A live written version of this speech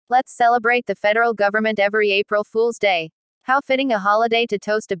Let's celebrate the federal government every April Fool's Day. How fitting a holiday to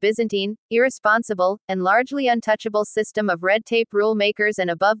toast a Byzantine, irresponsible, and largely untouchable system of red tape rule makers and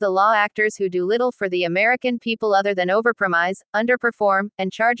above the law actors who do little for the American people other than overpromise, underperform,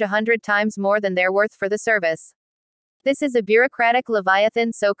 and charge 100 times more than they're worth for the service. This is a bureaucratic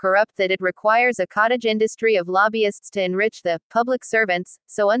leviathan so corrupt that it requires a cottage industry of lobbyists to enrich the public servants,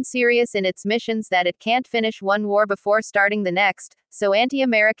 so unserious in its missions that it can't finish one war before starting the next, so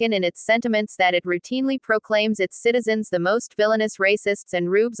anti-American in its sentiments that it routinely proclaims its citizens the most villainous racists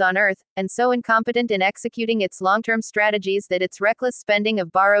and rubes on earth, and so incompetent in executing its long-term strategies that its reckless spending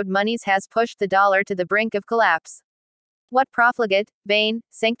of borrowed monies has pushed the dollar to the brink of collapse. What profligate, vain,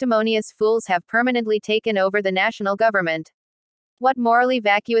 sanctimonious fools have permanently taken over the national government? What morally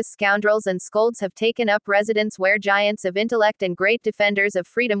vacuous scoundrels and scolds have taken up residence where giants of intellect and great defenders of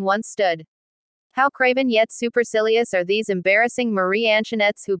freedom once stood? How craven yet supercilious are these embarrassing Marie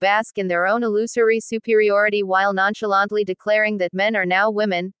Antoinettes who bask in their own illusory superiority while nonchalantly declaring that men are now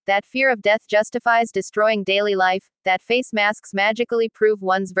women, that fear of death justifies destroying daily life, that face masks magically prove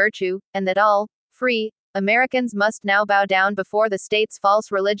one's virtue, and that all free Americans must now bow down before the state's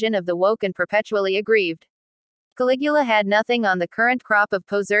false religion of the woke and perpetually aggrieved. Caligula had nothing on the current crop of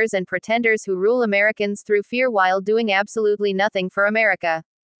poseurs and pretenders who rule Americans through fear while doing absolutely nothing for America.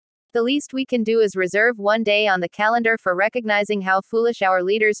 The least we can do is reserve one day on the calendar for recognizing how foolish our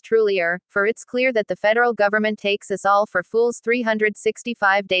leaders truly are, for it's clear that the federal government takes us all for fools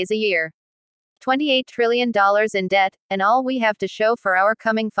 365 days a year. $28 trillion in debt, and all we have to show for our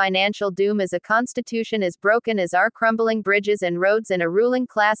coming financial doom is a constitution as broken as our crumbling bridges and roads and a ruling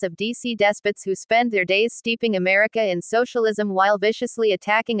class of DC despots who spend their days steeping America in socialism while viciously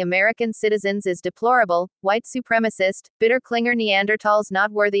attacking American citizens is deplorable, white supremacist, bitter clinger Neanderthals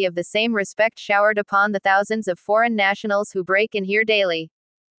not worthy of the same respect showered upon the thousands of foreign nationals who break in here daily.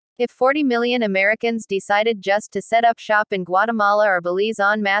 If 40 million Americans decided just to set up shop in Guatemala or Belize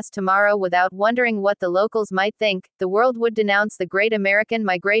en masse tomorrow without wondering what the locals might think, the world would denounce the great American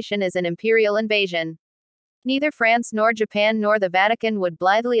migration as an imperial invasion. Neither France nor Japan nor the Vatican would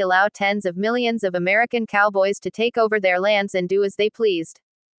blithely allow tens of millions of American cowboys to take over their lands and do as they pleased.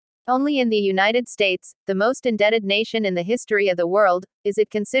 Only in the United States, the most indebted nation in the history of the world, is it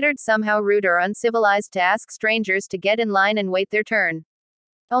considered somehow rude or uncivilized to ask strangers to get in line and wait their turn.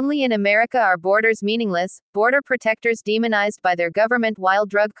 Only in America are borders meaningless, border protectors demonized by their government while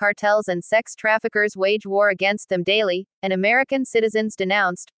drug cartels and sex traffickers wage war against them daily, and American citizens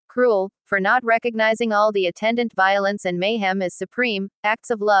denounced, cruel, for not recognizing all the attendant violence and mayhem as supreme, acts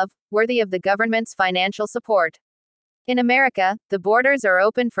of love, worthy of the government's financial support. In America, the borders are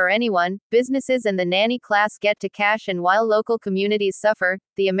open for anyone, businesses and the nanny class get to cash, and while local communities suffer,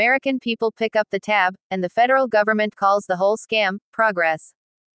 the American people pick up the tab, and the federal government calls the whole scam progress.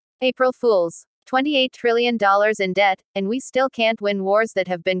 April Fools. $28 trillion in debt, and we still can't win wars that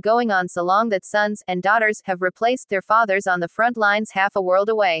have been going on so long that sons and daughters have replaced their fathers on the front lines half a world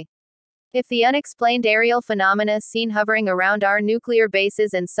away. If the unexplained aerial phenomena seen hovering around our nuclear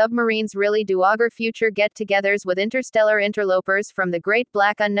bases and submarines really do augur future get-togethers with interstellar interlopers from the great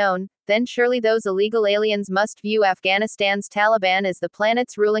black unknown, then surely those illegal aliens must view Afghanistan's Taliban as the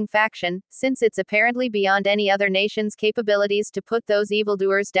planet's ruling faction, since it's apparently beyond any other nation's capabilities to put those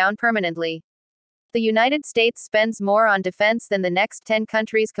evildoers down permanently. The United States spends more on defense than the next 10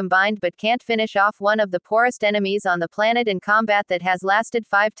 countries combined but can't finish off one of the poorest enemies on the planet in combat that has lasted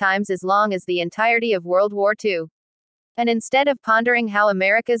 5 times as long as the entirety of World War II. And instead of pondering how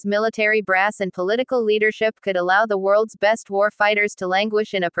America's military brass and political leadership could allow the world's best war fighters to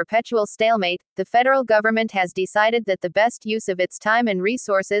languish in a perpetual stalemate, the federal government has decided that the best use of its time and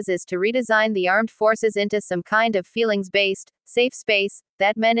resources is to redesign the armed forces into some kind of feelings-based, safe space,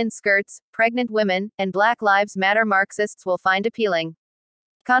 that men in skirts, pregnant women, and Black Lives Matter Marxists will find appealing.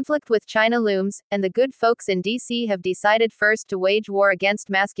 Conflict with China looms, and the good folks in DC have decided first to wage war against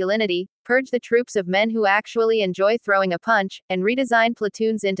masculinity, purge the troops of men who actually enjoy throwing a punch, and redesign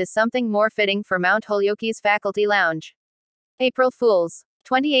platoons into something more fitting for Mount Holyoke's faculty lounge. April Fools.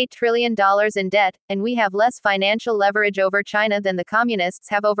 $28 trillion in debt, and we have less financial leverage over China than the communists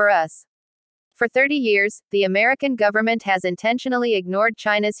have over us. For 30 years, the American government has intentionally ignored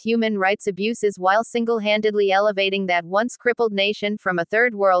China's human rights abuses while single-handedly elevating that once crippled nation from a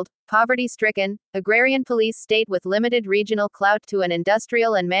third world, poverty-stricken, agrarian police state with limited regional clout to an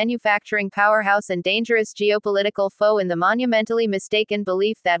industrial and manufacturing powerhouse and dangerous geopolitical foe in the monumentally mistaken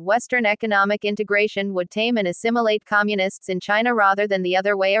belief that Western economic integration would tame and assimilate communists in China rather than the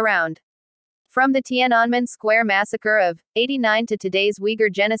other way around. From the Tiananmen Square massacre of '89 to today's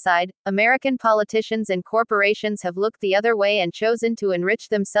Uyghur genocide, American politicians and corporations have looked the other way and chosen to enrich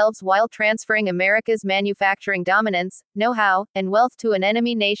themselves while transferring America's manufacturing dominance, know-how, and wealth to an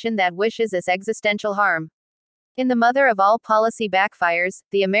enemy nation that wishes us existential harm. In the mother of all policy backfires,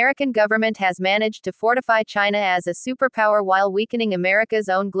 the American government has managed to fortify China as a superpower while weakening America's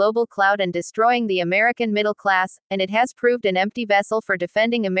own global clout and destroying the American middle class, and it has proved an empty vessel for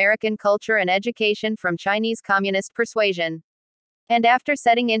defending American culture and education from Chinese communist persuasion. And after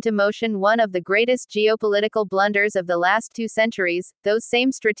setting into motion one of the greatest geopolitical blunders of the last 2 centuries, those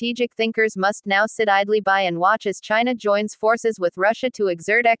same strategic thinkers must now sit idly by and watch as China joins forces with Russia to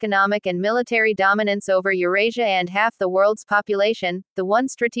exert economic and military dominance over Eurasia and half the world's population, the one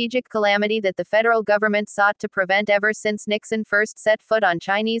strategic calamity that the federal government sought to prevent ever since Nixon first set foot on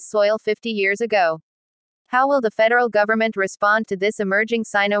Chinese soil 50 years ago. How will the federal government respond to this emerging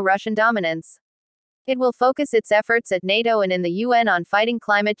Sino-Russian dominance? It will focus its efforts at NATO and in the UN on fighting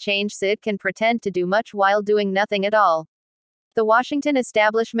climate change so it can pretend to do much while doing nothing at all. The Washington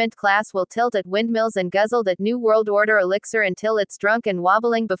establishment class will tilt at windmills and guzzle that New World Order elixir until it's drunk and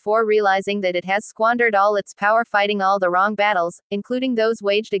wobbling before realizing that it has squandered all its power fighting all the wrong battles, including those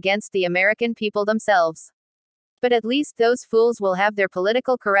waged against the American people themselves. But at least those fools will have their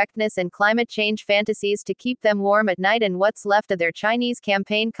political correctness and climate change fantasies to keep them warm at night and what's left of their Chinese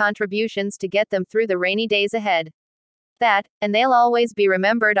campaign contributions to get them through the rainy days ahead. That, and they'll always be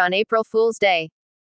remembered on April Fool's Day.